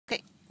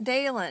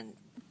Dalen,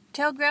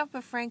 tell Grandpa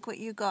Frank what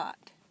you got.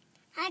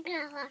 Hi,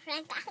 Grandpa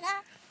Frank. I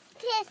got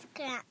this,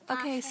 Grandpa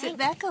Okay, Frank. sit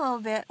back a little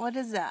bit. What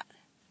is that?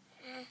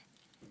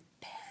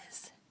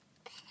 Pez.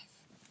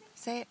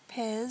 Say it,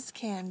 Pez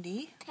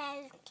candy.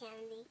 Pez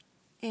candy.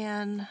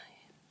 And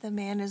the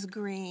man is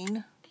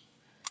green.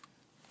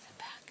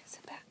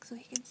 Sit back so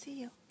he can see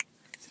you.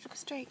 Sit up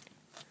straight.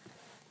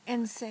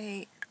 And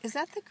say, is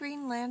that the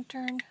Green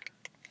Lantern?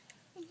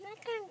 I'm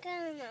not going to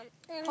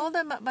get him. Hold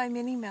him up by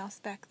Minnie Mouse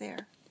back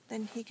there.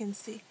 Then he can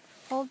see.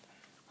 Hold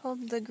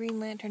the Green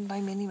Lantern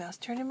by Minnie Mouse.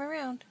 Turn him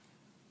around.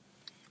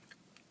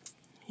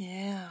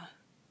 Yeah.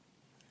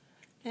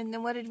 And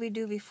then what did we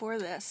do before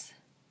this?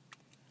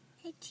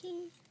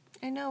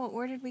 I know, but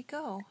where did we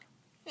go?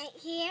 Right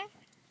here.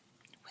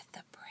 With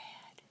the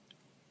bread.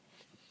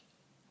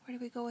 Where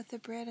did we go with the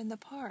bread in the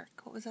park?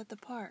 What was at the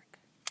park?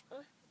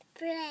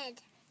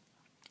 Bread.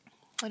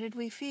 What did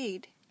we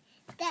feed?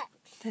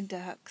 Ducks. The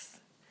ducks.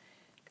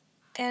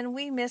 And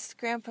we missed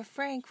Grandpa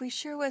Frank.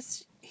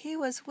 He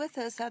was with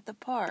us at the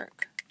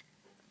park.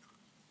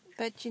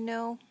 But you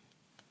know,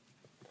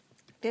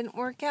 didn't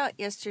work out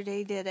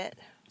yesterday, did it?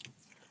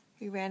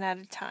 We ran out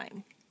of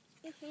time.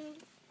 Mm-hmm.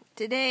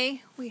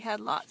 Today, we had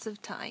lots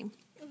of time.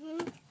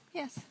 Mm-hmm.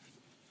 Yes.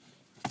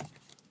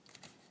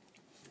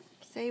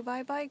 Say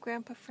bye-bye,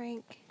 Grandpa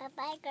Frank.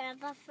 Bye-bye,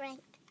 Grandpa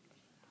Frank.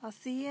 I'll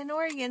see you in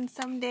Oregon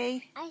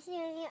someday. I'll see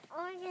you in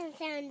Oregon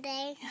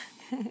someday.